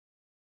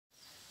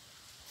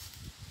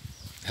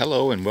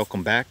Hello and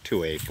welcome back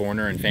to A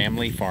Foreigner and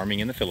Family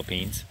Farming in the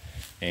Philippines.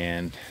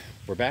 And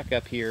we're back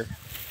up here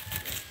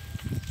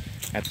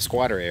at the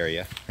squatter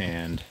area,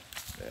 and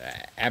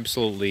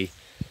absolutely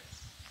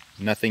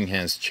nothing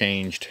has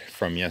changed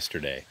from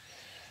yesterday.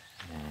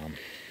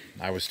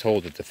 I was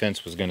told that the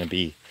fence was going to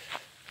be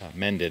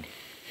mended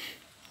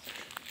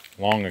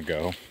long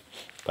ago,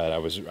 but I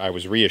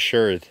was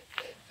reassured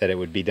that it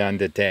would be done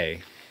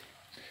today,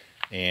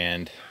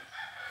 and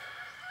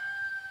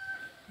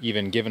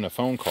even given a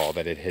phone call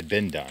that it had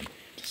been done.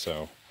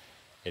 So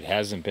it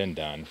hasn't been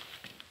done,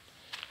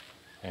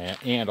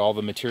 and all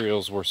the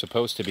materials were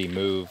supposed to be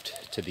moved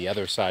to the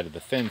other side of the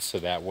fence, so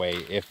that way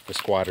if the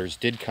squatters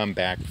did come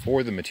back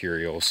for the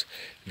materials,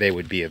 they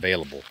would be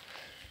available.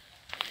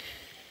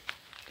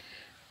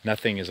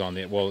 Nothing is on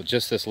the, well,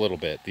 just this little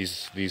bit.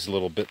 These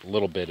little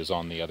bit is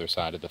on the other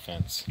side of the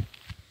fence,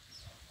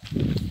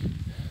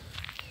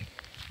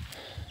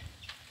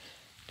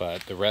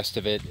 but the rest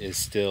of it is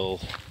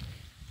still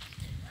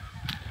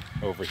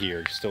over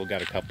here. Still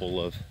got a couple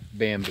of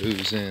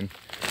bamboos in.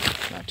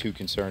 Not too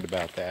concerned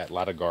about that. A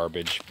lot of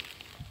garbage.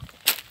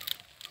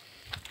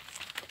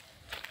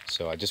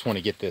 So I just want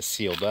to get this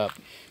sealed up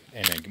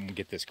and then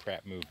get this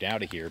crap moved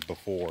out of here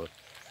before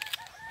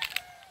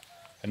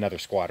another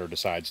squatter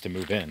decides to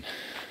move in.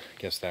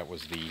 I guess that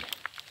was the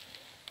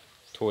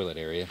toilet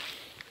area.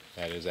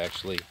 That is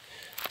actually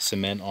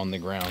cement on the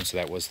ground, so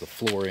that was the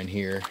floor in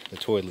here. The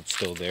toilet's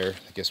still there.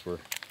 I guess we're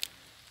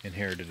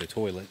inherited a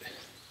toilet.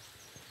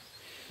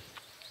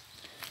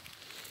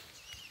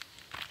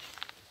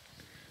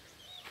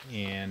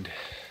 And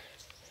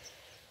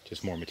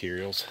just more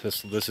materials.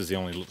 This is the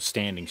only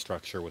standing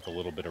structure with a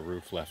little bit of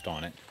roof left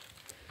on it.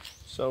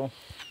 So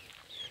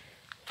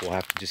we'll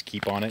have to just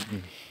keep on it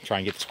and try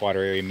and get the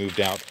squatter area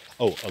moved out.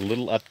 Oh, a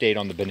little update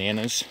on the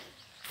bananas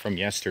from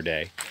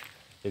yesterday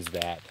is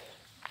that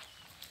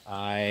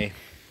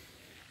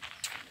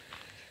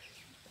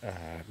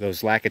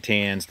those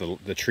lacatans,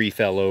 the tree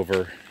fell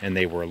over and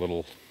they were a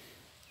little,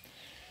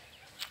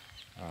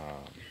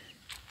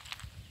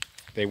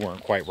 they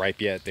weren't quite ripe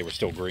yet. They were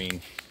still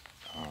green.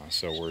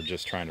 So we're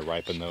just trying to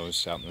ripen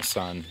those out in the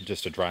sun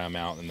just to dry them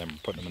out, and then we're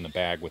putting them in the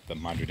bag with the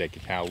Madre de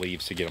Cacao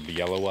leaves to get them to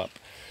yellow up.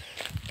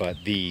 But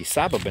the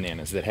saba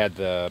bananas that had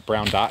the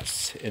brown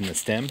dots in the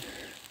stem,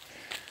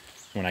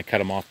 when I cut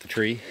them off the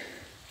tree,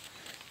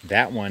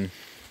 that one,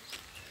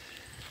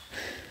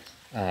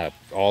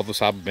 all the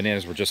saba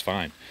bananas were just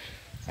fine.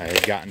 I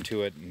had gotten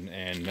to it,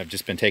 and I've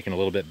just been taking a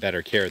little bit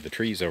better care of the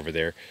trees over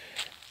there.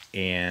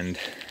 And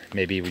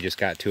maybe we just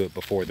got to it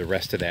before the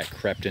rest of that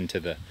crept into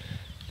the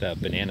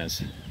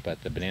bananas,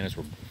 but the bananas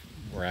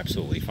were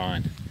absolutely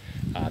fine.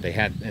 They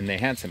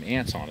had some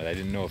ants on it. I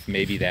didn't know if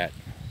maybe that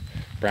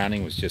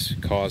browning was just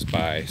caused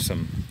by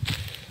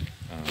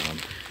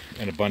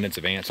an abundance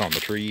of ants on the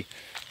tree,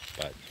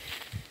 but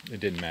it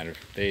didn't matter.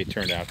 They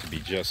turned out to be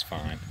just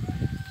fine.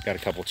 Got a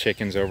couple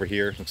chickens over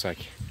here. Looks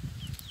like,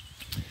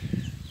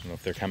 I don't know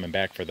if they're coming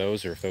back for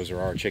those or if those are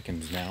our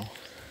chickens now.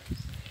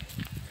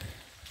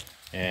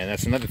 And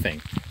that's another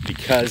thing,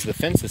 because the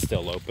fence is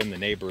still open, the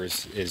neighbor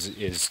is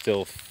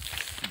still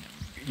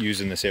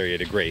using this area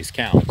to graze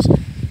cows,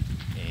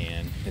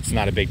 and it's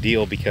not a big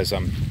deal because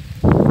I'm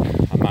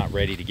not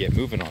ready to get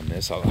moving on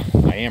this. I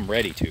am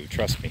ready to,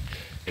 trust me.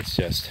 It's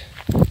just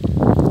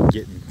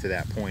getting to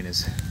that point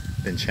has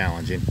been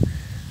challenging.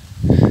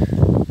 I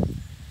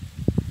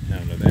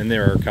don't know, and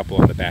there are a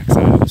couple on the back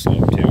side of the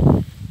slope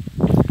too.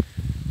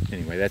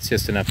 Anyway, that's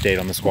just an update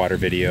on the squatter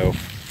video.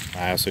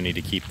 I also need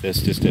to keep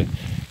this just to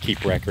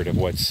keep record of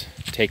what's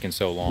taken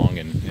so long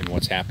and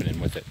what's happening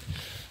with it.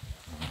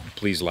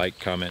 Please like,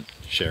 comment,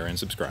 share, and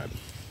subscribe.